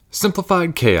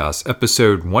Simplified Chaos,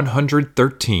 episode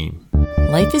 113.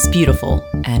 Life is beautiful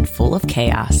and full of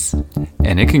chaos.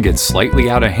 And it can get slightly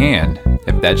out of hand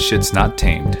if that shit's not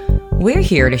tamed. We're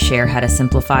here to share how to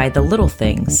simplify the little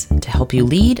things to help you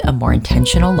lead a more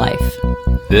intentional life.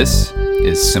 This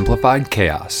is Simplified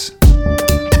Chaos.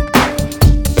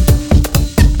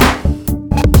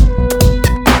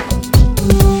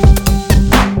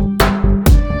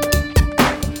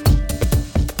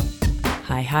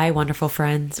 Hi, wonderful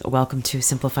friends. Welcome to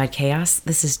Simplified Chaos.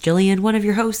 This is Jillian, one of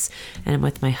your hosts, and I'm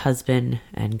with my husband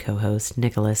and co-host,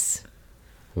 Nicholas.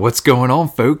 What's going on,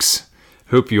 folks?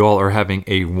 Hope you all are having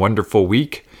a wonderful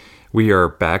week. We are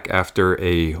back after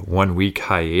a 1-week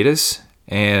hiatus,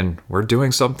 and we're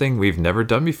doing something we've never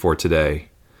done before today.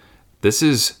 This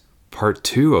is part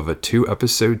 2 of a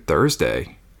 2-episode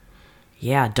Thursday.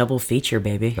 Yeah, double feature,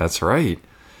 baby. That's right.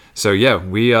 So yeah,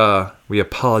 we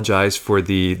apologize for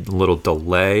the little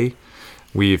delay.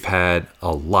 We've had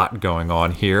a lot going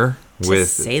on here To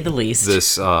say the least.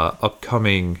 This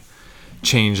upcoming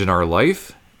change in our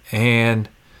life, and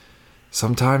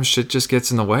sometimes shit just gets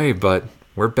in the way, but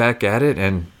we're back at it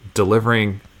and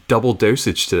delivering double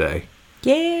dosage today.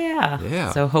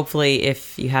 Yeah. So hopefully,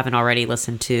 if you haven't already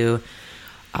listened to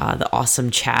the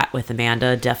awesome chat with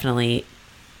Amanda, definitely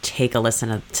take a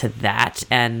listen to that.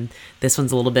 And this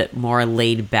one's a little bit more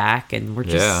laid back, and we're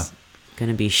just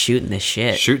gonna be shooting the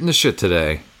shit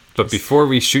today. But before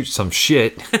we shoot some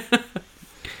shit,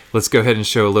 let's go ahead and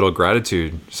show a little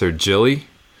gratitude. So Jilly,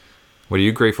 what are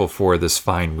you grateful for this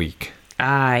fine week?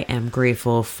 I am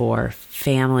grateful for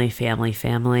family.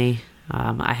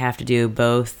 I have to do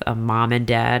both a mom and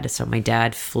dad. So my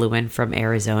dad flew in from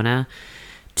Arizona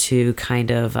to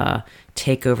kind of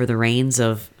take over the reins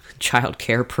of child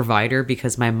care provider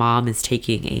because my mom is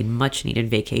taking a much needed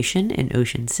vacation in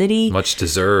Ocean City. Much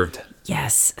deserved.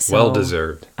 Yes. So, well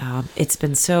deserved. It's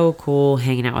been so cool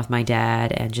hanging out with my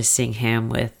dad and just seeing him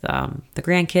with the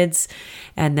grandkids.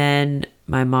 And then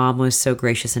my mom was so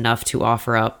gracious enough to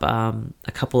offer up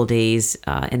a couple of days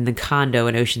in the condo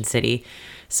in Ocean City.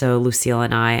 So Lucille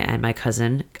and I and my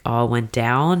cousin all went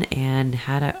down and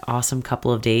had an awesome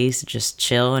couple of days to just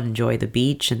chill and enjoy the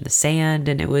beach and the sand.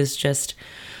 And it was just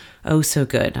so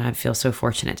good. I feel so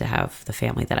fortunate to have the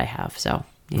family that I have. So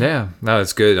yeah, no,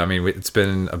 it's good. I mean, it's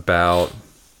been about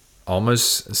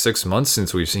almost 6 months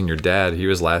since we've seen your dad. He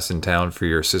was last in town for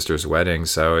your sister's wedding,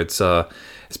 so it's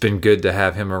been good to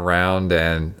have him around,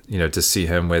 and to see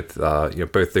him with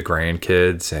both the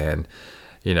grandkids, and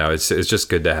it's just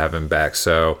good to have him back.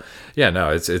 So yeah,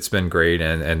 no, it's been great,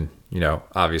 and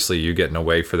obviously you getting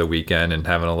away for the weekend and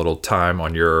having a little time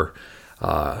on your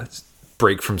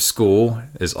break from school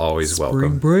is always welcome.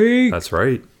 Spring break. That's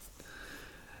right.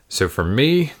 So for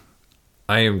me,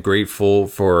 I am grateful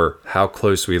for how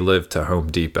close we live to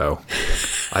Home Depot.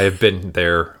 I have been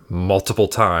there multiple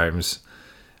times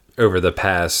over the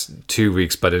past 2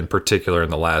 weeks, but in particular in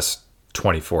the last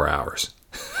 24 hours.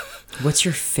 What's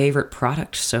your favorite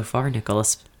product so far,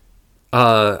 Nicholas?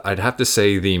 I'd have to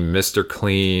say the Mr.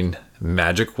 Clean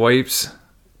Magic Wipes.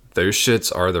 Those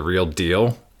shits are the real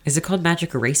deal. Is it called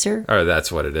Magic Eraser? Oh,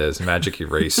 that's what it is. Magic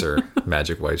Eraser,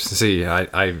 Magic Wipes. See,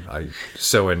 I'm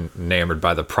so enamored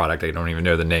by the product, I don't even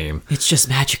know the name. It's just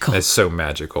magical. It's so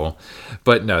magical.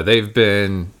 But no, they've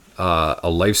been a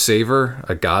lifesaver,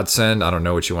 a godsend. I don't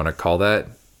know what you want to call that.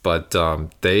 But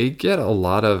they get a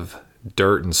lot of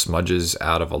dirt and smudges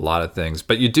out of a lot of things.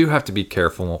 But you do have to be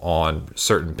careful on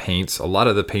certain paints. A lot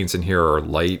of the paints in here are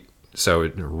light, so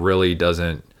it really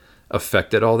doesn't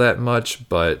affect it all that much.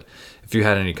 But if you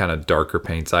had any kind of darker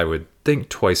paints, I would think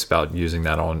twice about using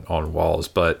that on walls.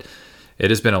 But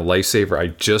it has been a lifesaver. I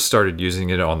just started using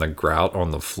it on the grout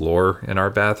on the floor in our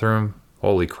bathroom.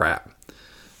 Holy crap.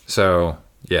 So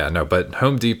yeah, no, but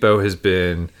Home Depot has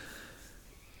been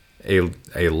a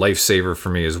lifesaver for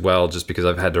me as well, just because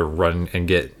I've had to run and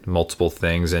get multiple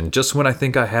things. And just when I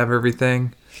think I have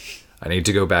everything, I need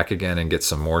to go back again and get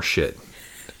some more shit.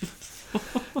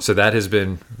 So that has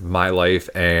been my life,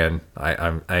 and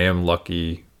I am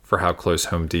lucky for how close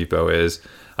Home Depot is.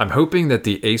 I'm hoping that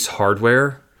the Ace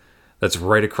Hardware that's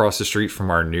right across the street from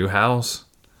our new house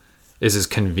is as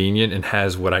convenient and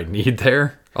has what I need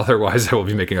there. Otherwise, I will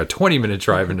be making a 20-minute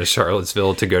drive into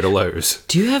Charlottesville to go to Lowe's.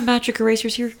 Do you have Magic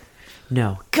Erasers here?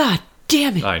 No. God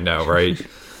damn it. I know, right?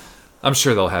 I'm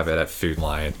sure they'll have it at Food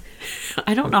Lion.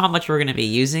 I don't know how much we're going to be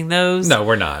using those. No,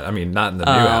 we're not. I mean, not in the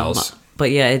new house. But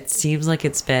yeah, it seems like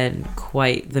it's been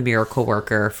quite the miracle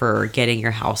worker for getting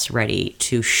your house ready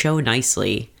to show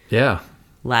nicely. Yeah.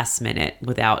 Last minute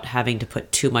without having to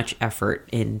put too much effort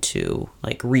into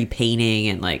like repainting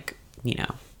and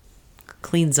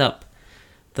cleans up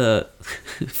the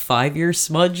 5-year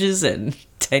smudges and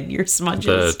 10-year The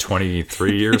smudges.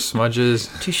 23-year smudges.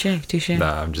 Touche.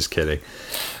 Nah, I'm just kidding.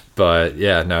 But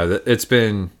yeah, no, it's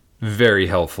been very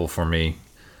helpful for me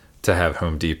to have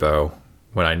Home Depot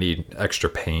when I need extra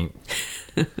paint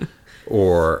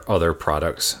or other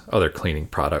products, other cleaning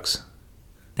products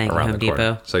Thank you, around Home the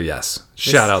corner. Depot. So yes,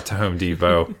 shout out to Home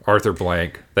Depot. Arthur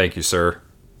Blank, thank you, sir.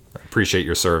 Appreciate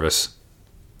your service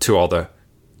to all the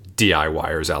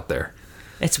DIYers out there.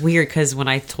 It's weird because when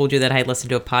I told you that I had listened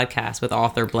to a podcast with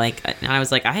author blank, and I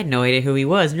was like, I had no idea who he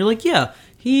was, and you're like, yeah,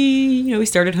 he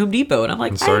started Home Depot, and I'm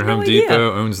like, Started I had no Home idea.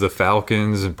 Depot, owns the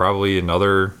Falcons and probably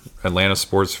another Atlanta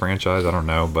sports franchise. I don't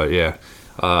know, but yeah,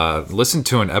 listened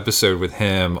to an episode with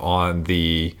him on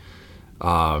the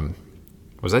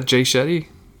was that Jay Shetty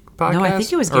podcast? No, I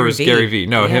think it was Or Gary Vee. Gary Vee.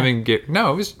 No, Yeah. him and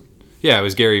no, it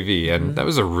was Gary Vee, and that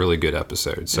was a really good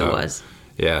episode. So It was.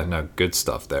 yeah, no, good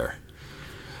stuff there.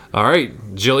 All right,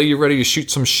 Jilly, you ready to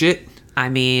shoot some shit? I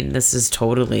mean, this is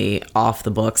totally off the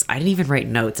books. I didn't even write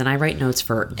notes, and I write notes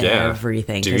for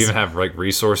everything. Do you 'cause even have like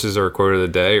resources or a quote of the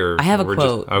day, or I have a we're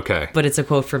quote. Okay, But it's a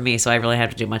quote from me, so I really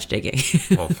have to do much digging.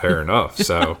 well, fair enough.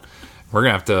 So we're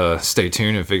gonna have to stay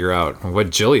tuned and figure out what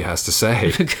Jilly has to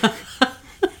say.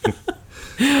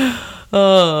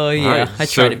 Oh, yeah. All right, I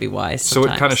try to be wise So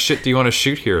sometimes. what kind of shit do you want to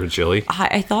shoot here, Jilly?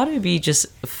 I thought it would be just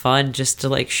fun just to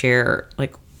like share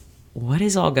like what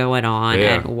is all going on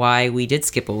Yeah. and why we did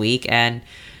skip a week and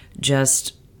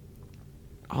just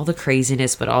all the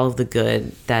craziness but all of the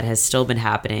good that has still been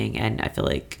happening. And I feel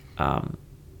like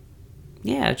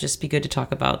yeah, it'd just be good to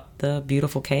talk about the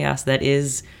beautiful chaos that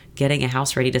is getting a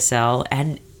house ready to sell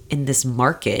and in this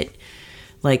market,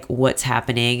 like what's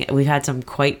happening. We've had some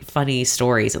quite funny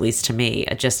stories, at least to me,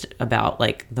 just about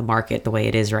like the market the way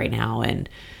it is right now. And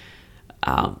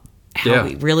how Yeah.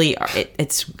 we really are.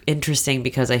 It's interesting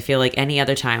because I feel like any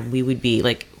other time we would be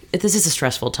like, this is a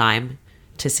stressful time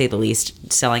to say the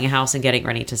least, selling a house and getting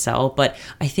ready to sell. But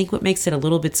I think what makes it a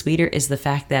little bit sweeter is the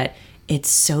fact that it's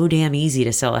so damn easy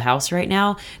to sell a house right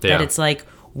now that Yeah. it's like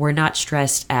we're not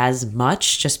stressed as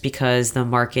much just because the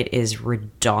market is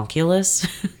redonkulous.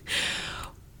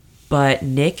 But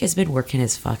Nick has been working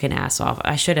his fucking ass off.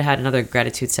 I should have had another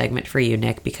gratitude segment for you,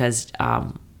 Nick, because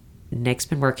Nick's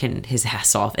been working his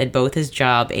ass off at both his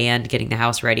job and getting the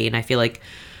house ready. And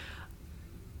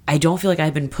I don't feel like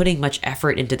I've been putting much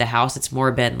effort into the house. It's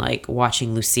more been like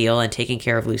watching Lucille and taking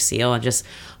care of Lucille and just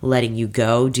letting you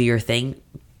go do your thing.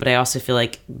 But I also feel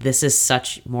like this is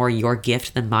such more your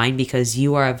gift than mine because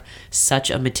you have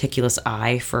such a meticulous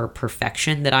eye for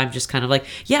perfection that I'm just kind of like,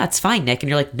 yeah, it's fine, Nick. And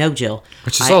you're like, no, Jill.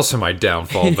 Which is also my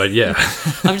downfall, but yeah.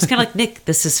 I'm just kind of like, Nick,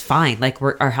 this is fine. Like,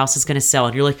 our house is going to sell.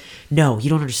 And you're like, no, you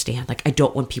don't understand. Like, I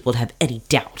don't want people to have any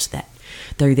doubt that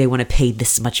they want to pay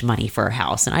this much money for a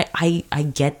house. And I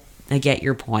get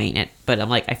your point. But I'm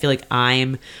like, I feel like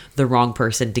I'm the wrong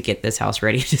person to get this house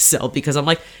ready to sell because I'm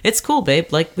like, it's cool, babe.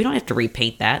 Like, we don't have to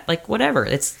repaint that. Like, whatever.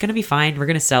 It's going to be fine. We're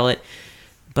going to sell it.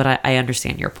 But I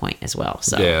understand your point as well.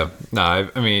 So Yeah. No,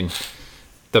 I mean,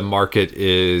 the market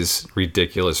is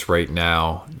ridiculous right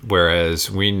now,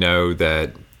 whereas we know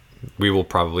that we will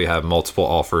probably have multiple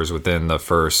offers within the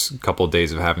first couple of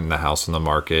days of having the house on the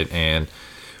market. And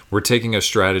we're taking a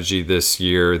strategy this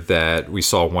year that we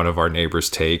saw one of our neighbors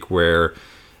take where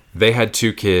they had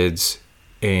 2 kids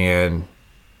and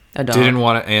a dog. didn't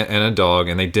want to, and a dog,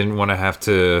 and they didn't want to have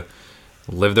to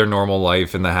live their normal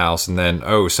life in the house. And then,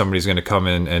 somebody's going to come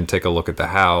in and take a look at the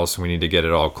house. We need to get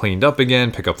it all cleaned up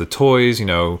again, pick up the toys,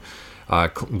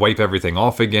 wipe everything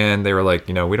off again. They were like,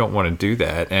 we don't want to do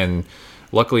that. And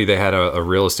luckily they had a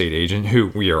real estate agent who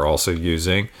we are also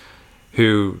using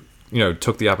who,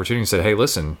 took the opportunity and said, hey,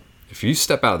 listen, if you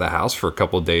step out of the house for a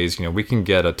couple of days, we can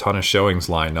get a ton of showings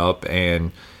lined up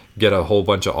and get a whole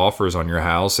bunch of offers on your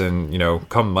house. And,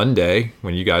 come Monday,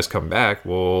 when you guys come back,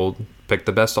 we'll pick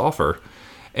the best offer.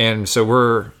 And so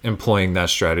we're employing that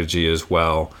strategy as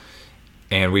well.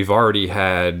 And we've already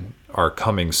had our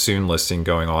coming soon listing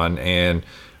going on, and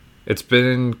it's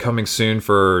been coming soon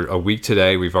for a week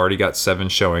today. We've already got 7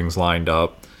 showings lined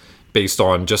up based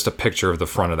on just a picture of the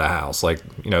front of the house. Like,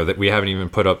 that we haven't even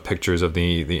put up pictures of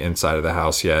the inside of the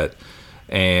house yet.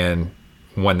 And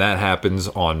when that happens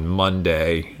on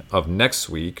Monday of next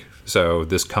week, so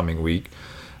this coming week,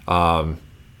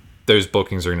 those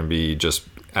bookings are going to be just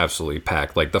absolutely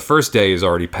packed. Like, the first day is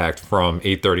already packed from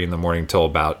 8:30 in the morning till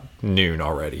about noon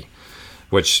already,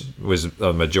 which was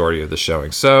a majority of the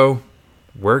showing. So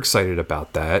we're excited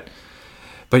about that.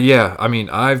 But yeah, I mean,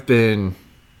 I've been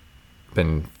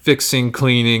fixing,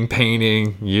 cleaning,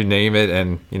 painting, you name it.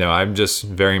 And, I'm just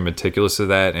very meticulous of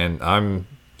that. And I'm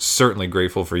certainly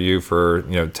grateful for you for,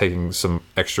 you know, taking some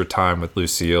extra time with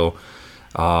Lucille,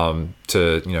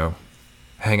 to, you know,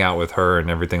 hang out with her and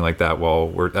everything like that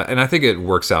while and I think it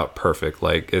works out perfect.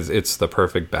 Like it's the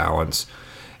perfect balance,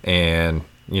 and,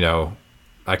 you know,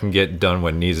 I can get done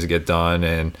what needs to get done,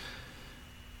 and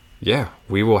yeah,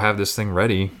 we will have this thing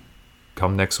ready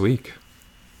come next week.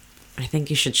 I think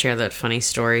you should share that funny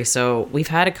story. So we've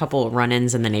had a couple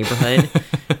run-ins in the neighborhood.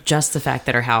 Just the fact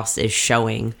that our house is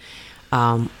showing.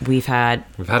 We've had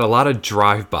a lot of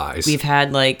drive-bys. We've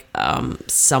had like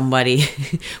somebody.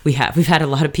 we've had a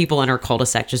lot of people in our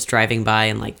cul-de-sac just driving by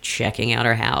and like checking out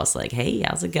our house. Like, hey,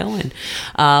 how's it going?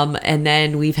 And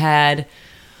then we've had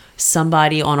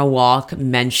somebody on a walk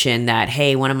mention that,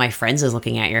 hey, one of my friends is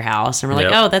looking at your house, and we're like,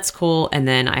 Yep. oh, that's cool. And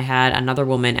then I had another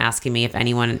woman asking me if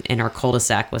anyone in our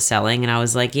cul-de-sac was selling, and I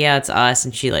was like, yeah, it's us.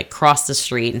 And she like crossed the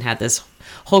street and had this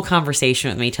whole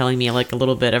conversation with me, telling me like a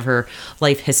little bit of her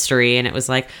life history, and it was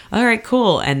like, all right,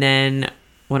 cool. And then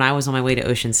when I was on my way to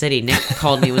Ocean City, Nick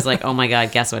called me and was like, oh my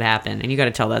god, guess what happened? And you got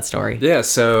to tell that story. Yeah,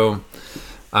 so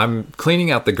I'm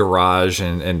cleaning out the garage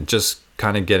and just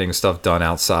kind of getting stuff done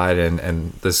outside,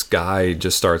 and this guy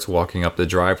just starts walking up the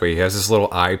driveway. He has this little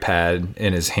iPad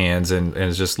in his hands and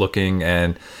is just looking,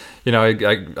 and, you know,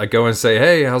 I go and say,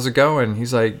 hey, how's it going?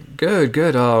 He's like, good.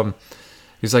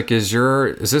 He's like, is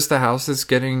this the house that's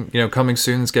getting, you know, coming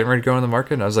soon, that's getting ready to go on the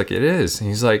market? And I was like, it is. And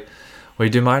he's like, well,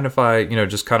 do you mind if I, you know,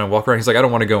 just kind of walk around? He's like, I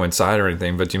don't want to go inside or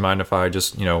anything, but do you mind if I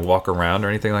just, you know, walk around or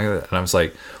anything like that? And I was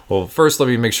like, well, first let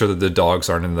me make sure that the dogs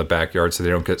aren't in the backyard so they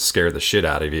don't get scared the shit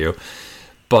out of you.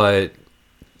 But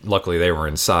luckily they were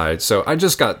inside. So I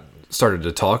just started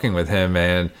to talking with him,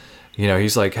 and, you know,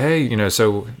 he's like, hey, you know,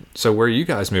 so where are you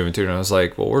guys moving to? And I was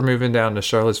like, well, we're moving down to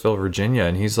Charlottesville, Virginia.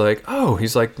 And he's like,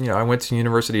 you know, I went to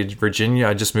University of Virginia.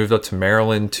 I just moved up to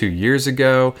Maryland 2 years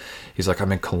ago. He's like,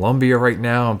 I'm in Columbia right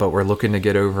now, but we're looking to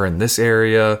get over in this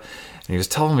area. And he was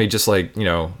telling me just like, you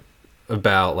know,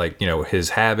 about like, you know, his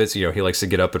habits. You know, he likes to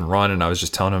get up and run, and I was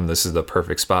just telling him this is the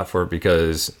perfect spot for it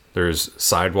because there's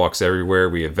sidewalks everywhere.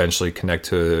 We eventually connect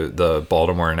to the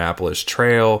Baltimore-Annapolis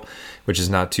Trail, which is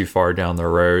not too far down the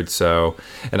road. So,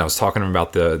 and I was talking to him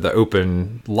about the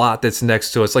open lot that's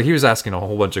next to us. Like, he was asking a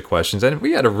whole bunch of questions, and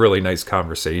we had a really nice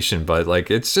conversation. But like,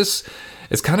 it's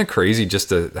kind of crazy just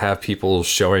to have people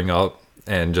showing up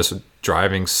and just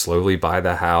driving slowly by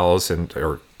the house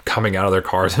or coming out of their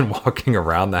cars and walking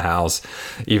around the house,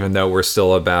 even though we're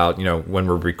still about, you know, when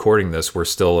we're recording this, we're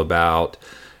still about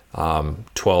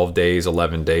 12 days,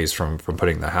 11 days from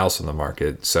putting the house on the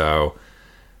market. So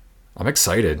I'm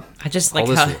excited. I just like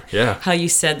how you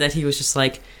said that he was just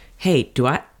like, hey, do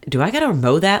I gotta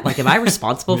mow that? Like, am I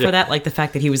responsible for that? Like the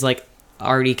fact that he was like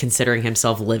already considering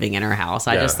himself living in our house.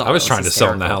 I just thought I was trying hysterical. to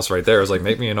sell him the house right there. I was like,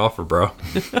 make me an offer, bro.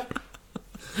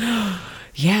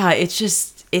 Yeah, it's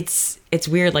just, it's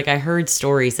weird. Like, I heard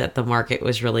stories that the market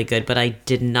was really good, but I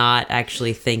did not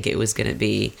actually think it was going to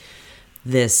be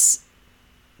this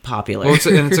popular. Well,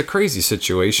 it's a crazy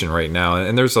situation right now,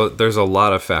 and there's a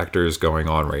lot of factors going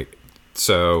on, right?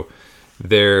 So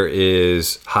there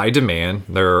is high demand.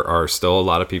 There are still a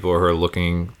lot of people who are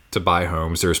looking to buy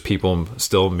homes. There's people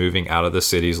still moving out of the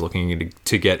cities looking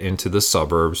to get into the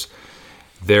suburbs.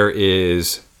 There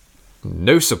is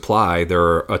no supply. There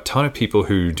are a ton of people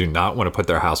who do not want to put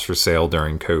their house for sale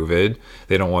during COVID.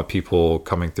 They don't want people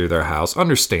coming through their house.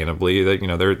 Understandably, that, you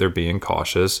know, they're being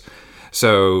cautious.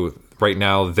 So right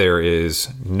now there is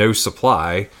no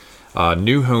supply.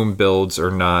 New home builds are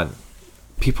not.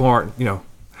 People aren't. You know,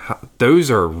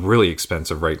 those are really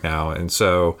expensive right now, and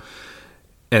so.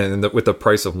 And with the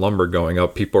price of lumber going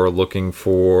up, people are looking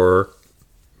for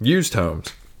used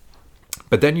homes.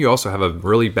 But then you also have a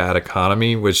really bad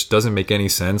economy, which doesn't make any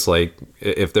sense. Like,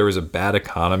 if there was a bad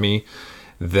economy,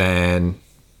 then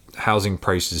housing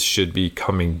prices should be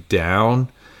coming down,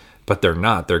 but they're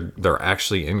not. They're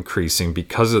actually increasing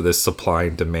because of this supply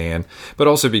and demand, but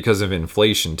also because of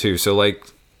inflation too. So like,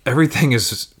 everything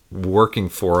is working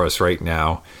for us right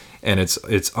now, and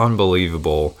it's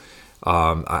unbelievable.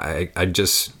 I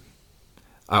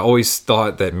always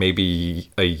thought that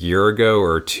maybe a year ago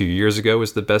or 2 years ago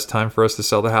was the best time for us to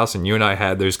sell the house. And you and I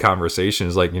had those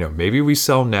conversations like, you know, maybe we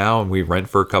sell now and we rent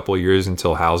for a couple of years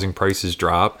until housing prices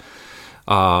drop.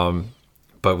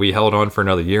 But we held on for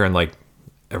another year, and like,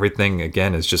 everything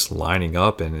again is just lining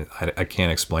up, and I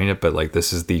can't explain it, but like,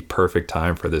 this is the perfect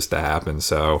time for this to happen.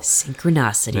 So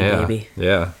synchronicity, baby.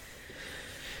 Yeah.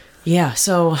 Yeah,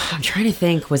 so I'm trying to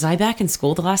think. Was I back in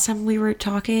school the last time we were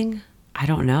talking? I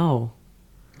don't know.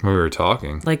 We were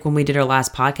talking. Like, when we did our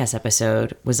last podcast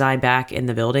episode, was I back in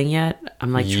the building yet?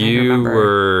 I'm like trying to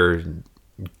remember.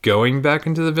 going back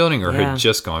into the building or Yeah. had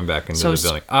just gone back into So the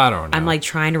building? I don't know. I'm like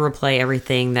trying to replay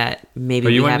everything that maybe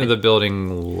But you we went haven't. into the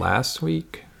building last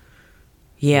week?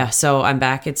 Yeah, so I'm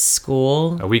back at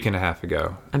school. A week and a half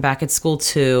ago. I'm back at school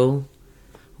too,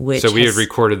 which So we had has-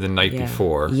 recorded the night yeah.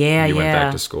 before. Yeah, you went yeah.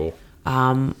 back to school.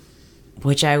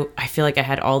 which I feel like I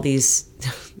had all these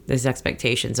these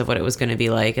expectations of what it was going to be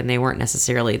like, and they weren't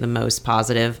necessarily the most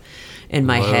positive in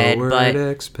my head, Lowered but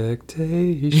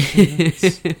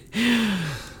expectations.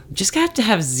 just got to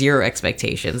have zero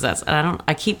expectations.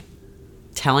 I keep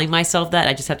telling myself that.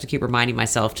 I just have to keep reminding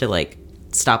myself to like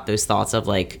stop those thoughts of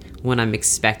like when I'm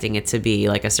expecting it to be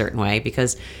like a certain way,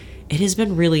 because it has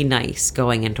been really nice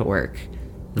going into work.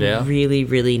 Yeah. Really,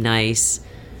 really nice.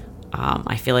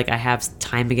 I feel like I have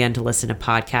time again to listen to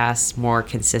podcasts more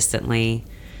consistently.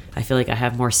 I feel like I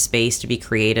have more space to be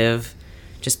creative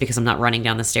just because I'm not running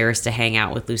down the stairs to hang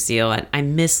out with Lucille. And I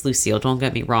miss Lucille, don't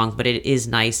get me wrong, but it is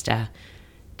nice to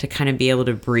kind of be able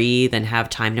to breathe and have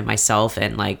time to myself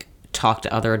and like talk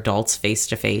to other adults face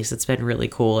to face. It's been really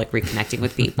cool, like reconnecting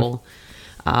with people.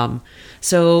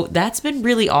 So that's been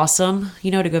really awesome,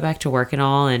 to go back to work and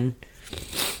all. And,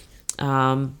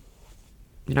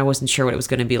 I wasn't sure what it was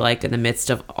going to be like in the midst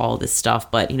of all this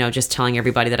stuff, but, just telling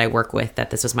everybody that I work with that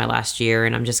this was my last year,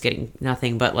 and I'm just getting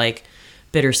nothing but like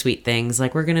bittersweet things.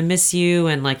 Like, we're going to miss you,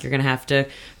 and like, you're going to have to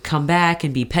come back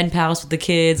and be pen pals with the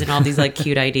kids and all these like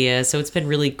cute ideas. So it's been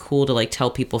really cool to like tell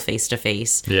people face to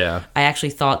face. Yeah. I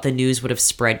actually thought the news would have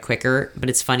spread quicker, but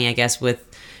it's funny, I guess, with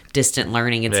distant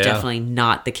learning, it's definitely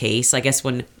not the case. I guess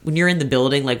when you're in the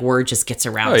building, like word just gets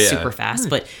around super fast.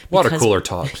 But a lot of cooler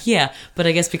talk. Yeah, but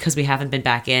I guess because we haven't been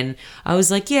back in, I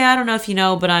was like, yeah, I don't know if you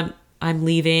know, but I'm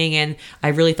leaving, and I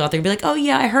really thought they'd be like, oh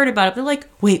yeah, I heard about it. They're like,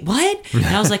 wait, what? And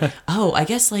I was like, oh, I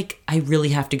guess like I really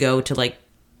have to go to like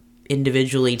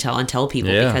individually tell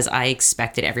people because I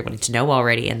expected everybody to know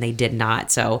already, and they did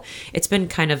not. So it's been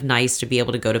kind of nice to be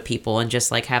able to go to people and just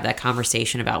like have that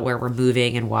conversation about where we're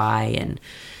moving and why, and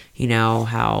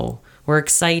how we're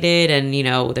excited, and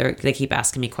they keep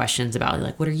asking me questions about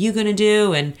like, what are you gonna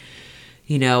do? And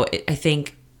I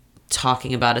think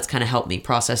talking about it's kind of helped me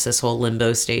process this whole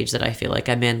limbo stage that I feel like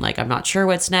I'm in. Like, I'm not sure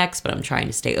what's next, but I'm trying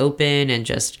to stay open and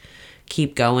just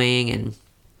keep going. And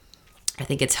I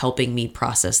think it's helping me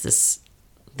process this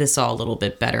all a little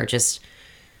bit better. Just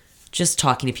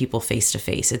talking to people face to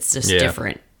face. It's just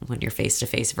different when you're face to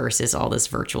face versus all this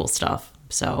virtual stuff.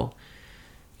 So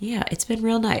yeah, it's been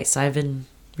real nice. I've been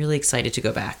really excited to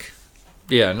go back.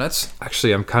 Yeah, and that's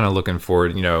actually, I'm kind of looking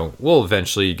forward, we'll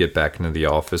eventually get back into the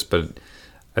office, but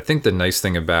I think the nice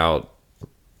thing about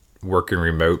working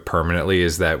remote permanently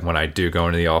is that when I do go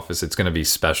into the office, it's going to be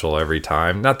special every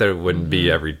time. Not that it wouldn't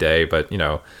be every day, but,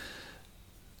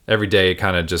 every day it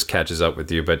kind of just catches up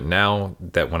with you. But now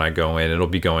that when I go in, it'll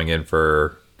be going in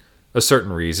for a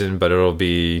certain reason, but it'll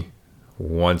be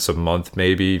once a month,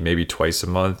 maybe twice a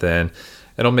month, and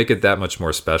it'll make it that much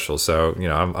more special. So,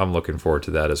 I'm looking forward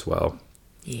to that as well.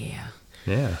 Yeah.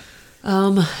 Yeah.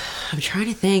 I'm trying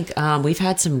to think. We've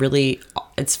had some really,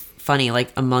 it's funny,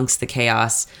 like amongst the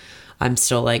chaos, I'm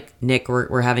still like, Nick,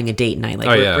 we're having a date night. Like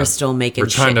we're still making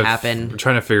shit happen. We're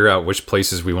trying to figure out which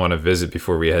places we want to visit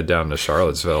before we head down to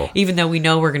Charlottesville. Even though we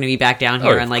know we're going to be back down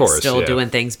here and like still doing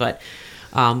things, but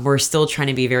we're still trying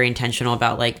to be very intentional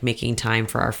about like making time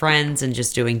for our friends and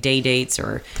just doing day dates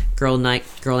or girls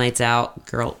night out.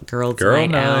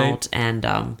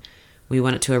 And we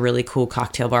went to a really cool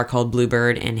cocktail bar called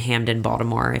Bluebird in Hamden,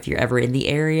 Baltimore. If you're ever in the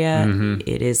area,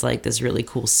 it is like this really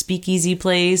cool speakeasy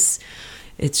place.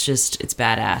 It's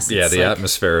badass. Yeah, it's the like,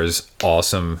 atmosphere is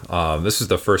awesome. This is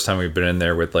the first time we've been in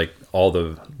there with like all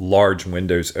the large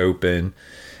windows open,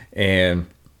 and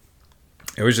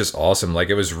it was just awesome. Like,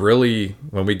 it was really,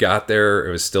 when we got there,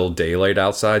 it was still daylight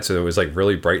outside, so it was like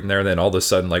really bright in there. And then all of a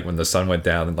sudden, like when the sun went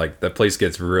down, and like the place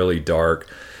gets really dark.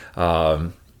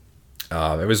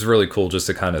 It was really cool just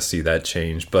to kind of see that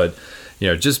change. But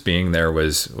just being there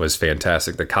was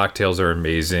fantastic. The cocktails are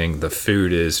amazing. The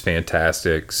food is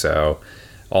fantastic. So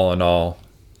all in all,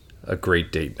 a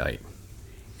great date night.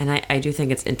 And I do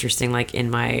think it's interesting, like in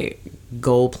my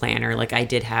goal planner, like I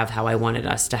did have how I wanted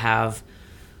us to have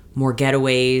more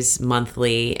getaways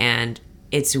monthly, and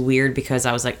it's weird because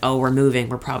I was like, oh, we're moving,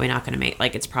 we're probably not going to make,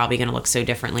 like, it's probably going to look so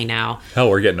differently now. Hell,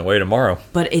 we're getting away tomorrow.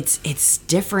 But it's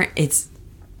different. It's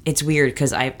weird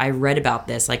because I read about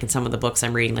this, like in some of the books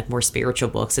I'm reading, like more spiritual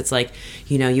books. It's like,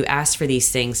 you ask for these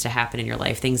things to happen in your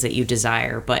life, things that you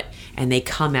desire, and they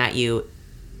come at you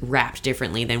wrapped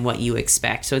differently than what you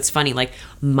expect. So it's funny, like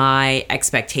my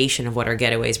expectation of what our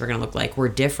getaways were going to look like were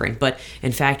different, but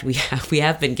in fact we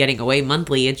have been getting away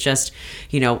monthly. It's just,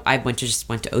 I went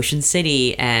to Ocean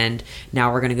City, and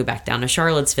now we're going to go back down to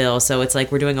Charlottesville. So it's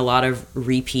like we're doing a lot of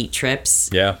repeat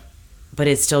trips. Yeah. But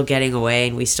it's still getting away,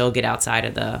 and we still get outside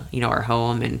of the, our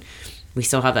home, and we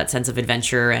still have that sense of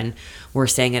adventure. And we're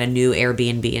staying at a new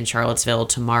Airbnb in Charlottesville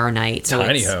tomorrow night. So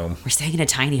tiny home. We're staying in a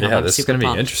tiny home. Yeah, this is going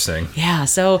to be interesting. Yeah,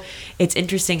 so it's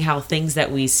interesting how things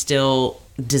that we still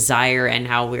desire and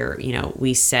how we're,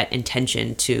 we set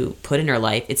intention to put in our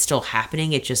life, it's still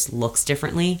happening. It just looks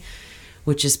differently,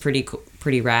 which is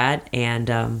pretty rad. And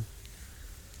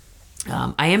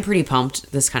I am pretty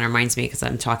pumped. This kind of reminds me, because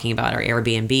I'm talking about our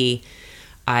Airbnb.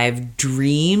 I've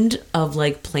dreamed of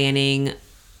like planning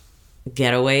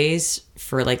getaways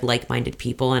for like-minded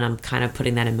people, and I'm kind of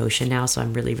putting that in motion now. So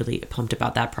I'm really, really pumped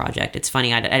about that project. It's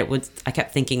funny. I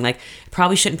kept thinking like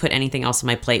probably shouldn't put anything else on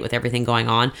my plate with everything going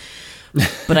on,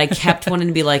 but I kept wanting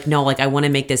to be like, no, like I want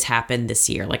to make this happen this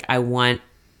year. Like I want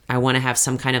to have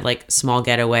some kind of like small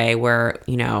getaway where,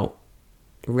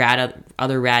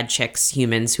 other rad chicks,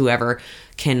 humans, whoever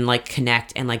can like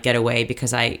connect and like get away,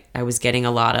 because I was getting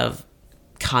a lot of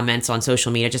comments on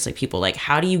social media, just like people like,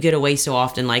 how do you get away so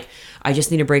often? Like, I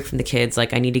just need a break from the kids.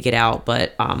 Like I need to get out,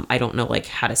 but I don't know like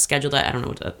how to schedule that. I don't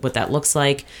know what that looks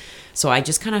like. So I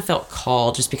just kind of felt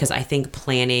called, just because I think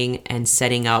planning and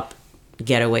setting up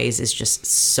getaways is just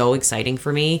so exciting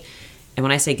for me. And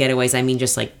when I say getaways, I mean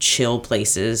just like chill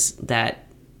places that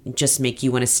just make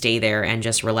you want to stay there and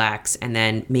just relax, and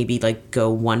then maybe like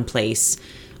go one place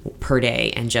per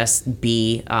day and just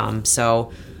be.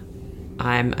 So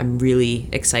I'm really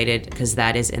excited, because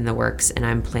that is in the works, and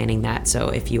I'm planning that. So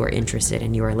if you are interested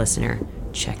and you are a listener,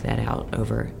 check that out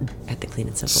over at the Clean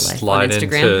and Simple Life on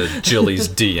Instagram. Slide into Jilly's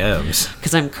DMs.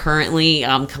 Because I'm currently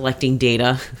collecting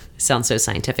data. Sounds so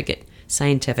scientific.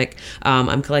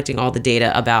 I'm collecting all the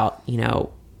data about,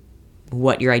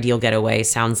 what your ideal getaway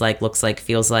sounds like, looks like,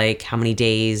 feels like, how many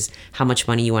days, how much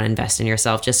money you want to invest in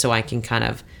yourself, just so I can kind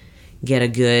of get a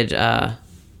good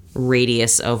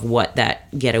radius of what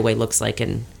that getaway looks like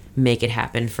and make it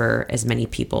happen for as many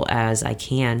people as I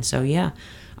can. So yeah,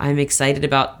 I'm excited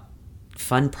about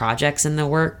fun projects in the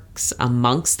works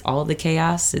amongst all of the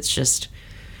chaos. It's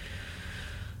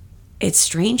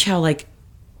strange how, like,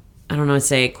 I don't know,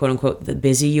 say quote unquote, the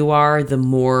busy you are, the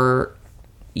more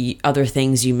other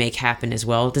things you make happen as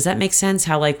well. Does that make sense?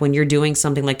 How like when you're doing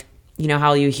something like,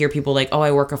 how you hear people like, oh,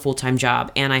 I work a full-time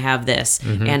job and I have this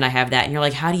and I have that. And you're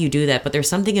like, how do you do that? But there's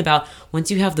something about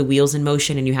once you have the wheels in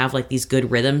motion and you have like these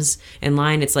good rhythms in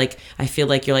line, it's like, I feel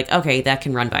like you're like, okay, that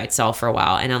can run by itself for a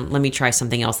while. And let me try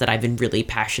something else that I've been really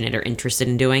passionate or interested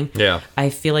in doing. Yeah. I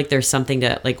feel like there's something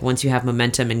that like once you have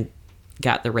momentum and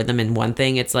got the rhythm in one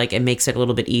thing, it's like, it makes it a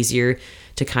little bit easier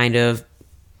to kind of,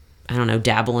 I don't know,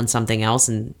 dabble in something else.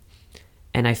 And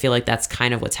I feel like that's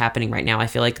kind of what's happening right now. I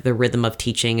feel like the rhythm of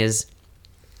teaching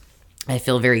I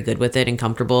feel very good with it and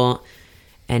comfortable.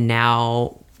 And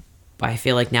now I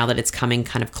feel like now that it's coming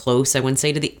kind of close, I wouldn't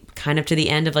say to the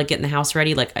end of like getting the house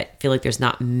ready. Like I feel like there's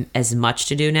not as much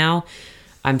to do now.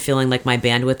 I'm feeling like my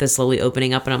bandwidth is slowly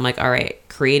opening up, and I'm like, all right,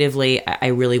 creatively, I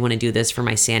really want to do this for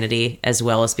my sanity as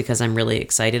well as because I'm really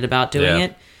excited about doing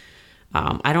it.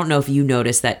 I don't know if you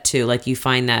notice that too. Like you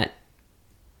find that,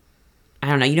 I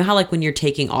don't know, you know how like when you're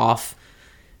taking off,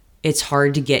 it's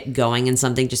hard to get going in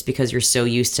something just because you're so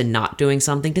used to not doing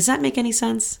something. Does that make any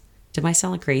sense? Did I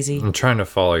sound like crazy? I'm trying to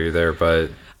follow you there, but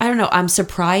I don't know. I'm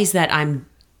surprised that I'm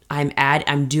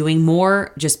doing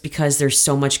more just because there's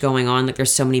so much going on. Like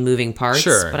there's so many moving parts.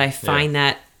 Sure. But I find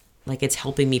that like it's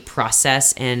helping me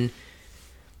process and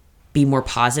be more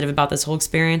positive about this whole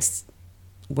experience.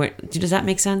 Does that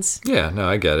make sense? Yeah, no,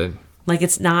 I get it. Like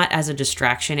it's not as a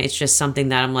distraction. It's just something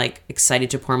that I'm like excited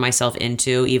to pour myself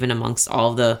into, even amongst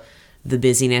all the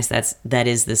busyness that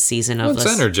is this season of. Well,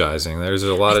 it's energizing. There's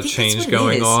a lot of change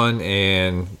going on,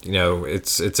 and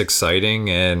it's exciting,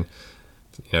 and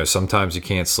sometimes you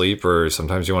can't sleep, or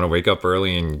sometimes you want to wake up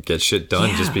early and get shit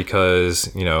done just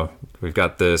because we've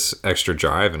got this extra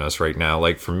drive in us right now.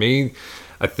 Like for me,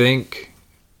 I think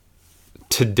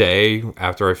today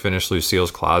after I finished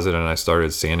Lucille's closet and I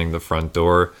started sanding the front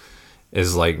door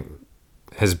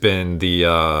has been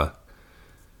the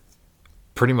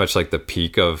pretty much like the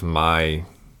peak of my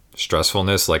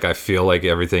stressfulness. Like I feel like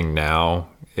everything now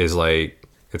is like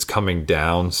it's coming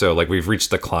down. So like we've reached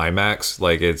the climax.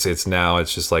 Like it's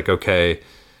just like, okay,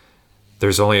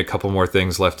 there's only a couple more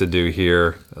things left to do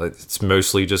here. It's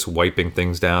mostly just wiping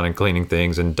things down and cleaning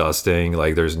things and dusting.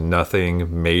 Like there's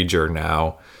nothing major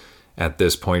now. at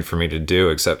this point for me to do,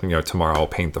 except, tomorrow I'll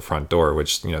paint the front door,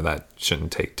 which, that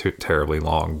shouldn't take too terribly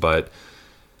long. But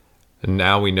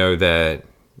now we know that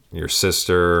your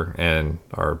sister and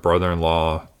our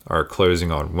brother-in-law are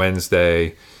closing on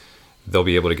Wednesday. They'll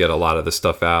be able to get a lot of the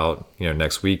stuff out,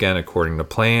 next weekend, according to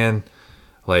plan.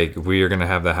 Like, we are going to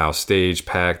have the house stage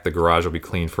packed. The garage will be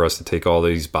clean for us to take all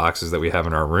these boxes that we have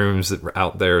in our rooms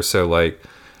out there. So, like,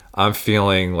 I'm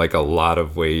feeling like a lot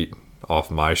of weight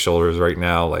off my shoulders right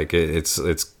now. Like, it's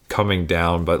coming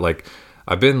down, but like,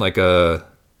 I've been like I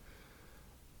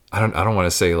don't want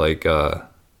to say like a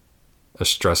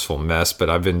stressful mess, but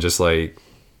I've been just like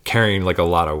carrying like a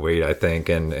lot of weight, I think.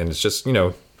 And it's just,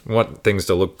 want things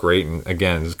to look great. And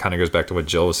again, this kind of goes back to what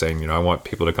Jill was saying, I want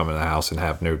people to come in the house and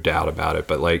have no doubt about it.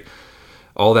 But like,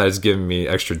 all that has given me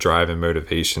extra drive and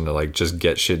motivation to like just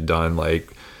get shit done.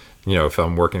 Like, if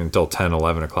I'm working until 10,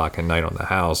 11 o'clock at night on the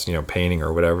house, painting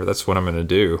or whatever, that's what I'm going to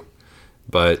do.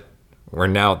 But we're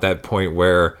now at that point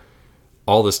where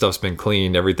all the stuff's been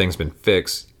cleaned, everything's been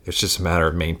fixed. It's just a matter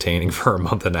of maintaining for a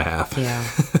month and a half. Yeah.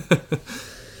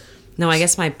 No, I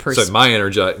guess so my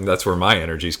energy, that's where my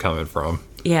energy's coming from.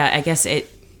 Yeah, I guess I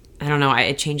don't know.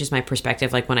 It changes my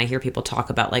perspective. Like when I hear people talk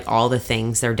about like all the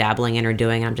things they're dabbling in or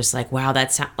doing, I'm just like, wow,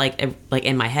 that's like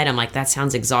in my head, I'm like, that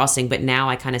sounds exhausting. But now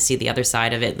I kind of see the other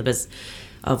side of it, because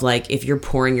of like, if you're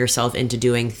pouring yourself into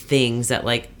doing things that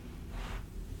like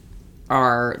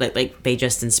are like they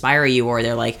just inspire you, or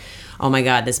they're like, oh my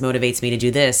God, this motivates me to do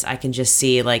this. I can just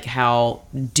see like how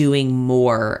doing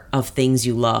more of things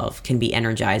you love can be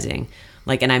energizing.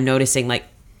 Like, and I'm noticing like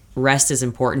rest is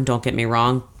important. Don't get me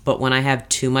wrong. But when I have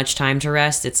too much time to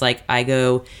rest, it's like I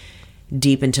go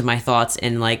deep into my thoughts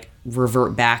and like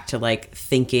revert back to like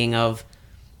thinking of,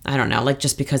 I don't know, like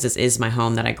just because this is my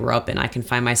home that I grew up in, I can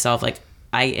find myself like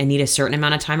I need a certain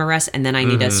amount of time of rest, and then I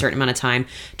need a certain amount of time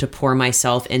to pour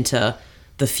myself into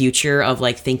the future of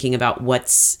like thinking about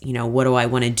what's, what do I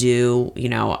want to do,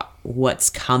 what's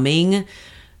coming.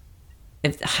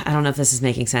 I don't know if this is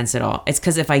making sense at all. It's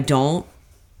because if I don't,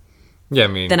 yeah, I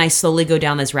mean, then I slowly go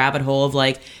down this rabbit hole of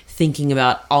like thinking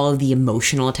about all of the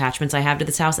emotional attachments I have to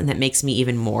this house, and that makes me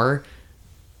even more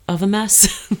of a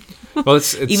mess. Well,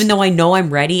 it's even though I know I'm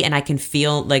ready and I can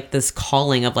feel like this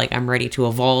calling of like I'm ready to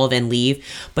evolve and leave,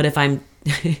 but if I'm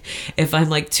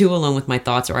like too alone with my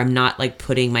thoughts, or I'm not like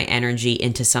putting my energy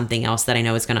into something else that I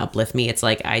know is going to uplift me, it's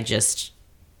like I'm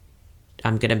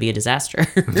going to be a disaster.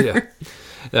 Yeah.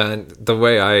 And the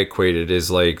way I equate it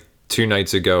is like 2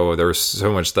 nights ago, there was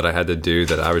so much that I had to do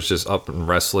that I was just up and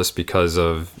restless because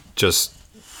of just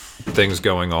things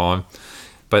going on.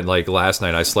 But like last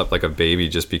night, I slept like a baby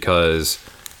just because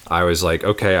I was like,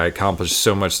 okay, I accomplished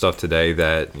so much stuff today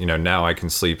that, now I can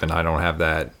sleep and I don't have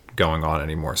that going on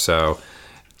anymore. So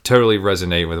totally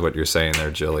resonate with what you're saying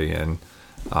there, Jilly. And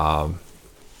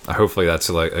hopefully that's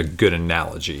like a good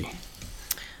analogy.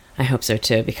 I hope so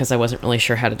too, because I wasn't really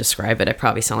sure how to describe it. I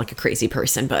probably sound like a crazy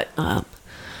person, but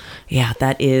yeah,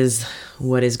 that is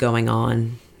what is going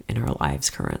on in our lives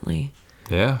currently.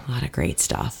 Yeah. A lot of great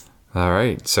stuff. All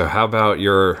right. So how about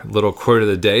your little quote of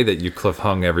the day that you cliff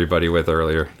hung everybody with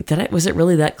earlier? Was it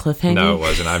really that cliffhanger? No, it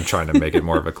wasn't. I'm trying to make it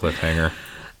more of a cliffhanger.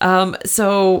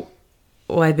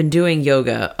 I've been doing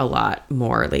yoga a lot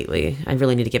more lately. I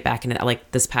really need to get back into that.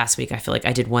 Like this past week, I feel like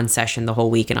I did 1 session the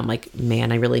whole week, and I'm like,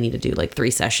 man, I really need to do like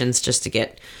 3 sessions just to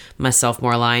get myself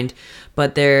more aligned.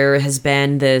 But there has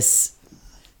been this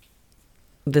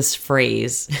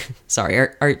phrase. Sorry,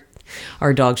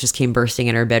 our dogs just came bursting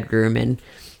in our bedroom, and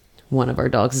one of our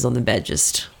dogs is on the bed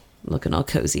just looking all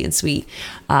cozy and sweet.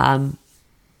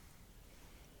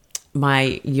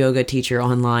 My yoga teacher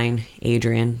online,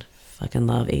 Adrienne, fucking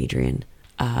love Adrienne.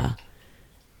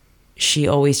 She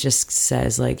always just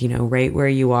says like, right where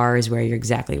you are is where you're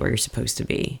exactly where you're supposed to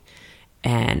be.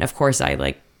 And of course I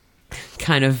like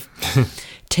kind of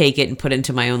take it and put it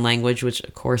into my own language, which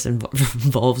of course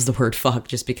involves the word fuck,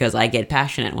 just because I get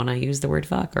passionate when I use the word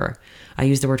fuck, or I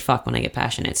use the word fuck when I get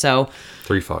passionate. So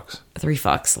 3 fucks,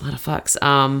 a lot of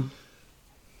fucks.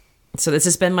 So this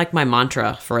has been like my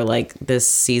mantra for like this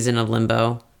season of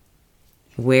Limbo.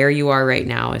 Where you are right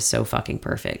now is so fucking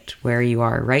perfect. Where you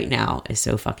are right now is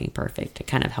so fucking perfect. It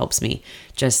kind of helps me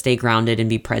just stay grounded and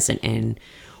be present in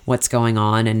what's going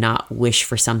on, and not wish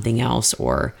for something else,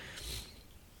 or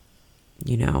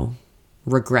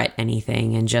regret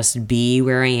anything, and just be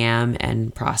where I am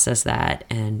and process that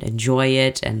and enjoy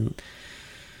it, and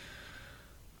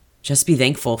just be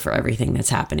thankful for everything that's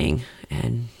happening.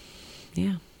 And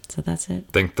yeah, so that's it.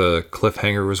 I think the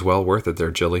cliffhanger was well worth it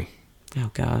there, Jilly. Oh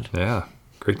God. Yeah.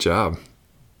 Great job.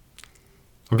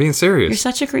 I'm being serious. You're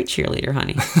such a great cheerleader,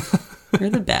 honey. You're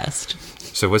the best.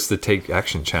 So what's the take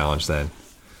action challenge then?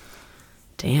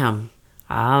 Damn.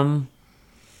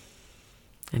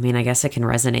 I mean, I guess I can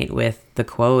resonate with the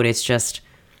quote. It's just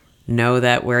know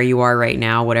that where you are right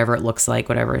now, whatever it looks like,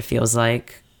 whatever it feels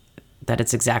like, that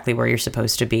it's exactly where you're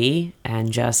supposed to be.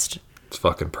 And just, It's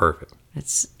fucking perfect.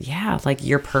 like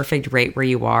you're perfect right where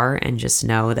you are. And just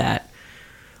know that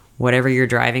whatever you're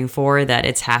driving for, that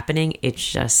it's happening.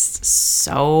 It's just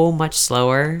so much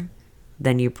slower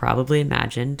than you probably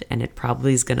imagined. And it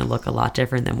probably is going to look a lot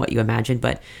different than what you imagined.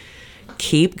 But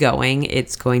keep going.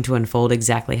 It's going to unfold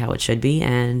exactly how it should be.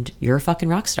 And you're a fucking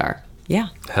rock star. Yeah.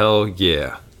 Hell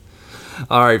yeah.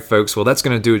 All right, folks. Well, that's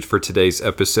going to do it for today's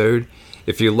episode.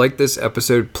 If you like this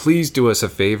episode, please do us a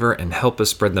favor and help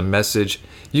us spread the message.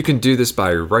 You can do this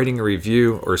by writing a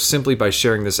review or simply by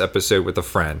sharing this episode with a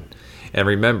friend. And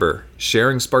remember,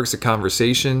 sharing sparks a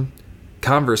conversation,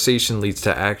 conversation leads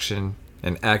to action,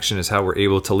 and action is how we're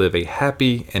able to live a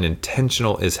happy and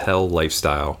intentional as hell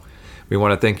lifestyle. We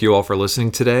want to thank you all for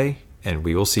listening today, and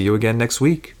we will see you again next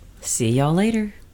week. See y'all later.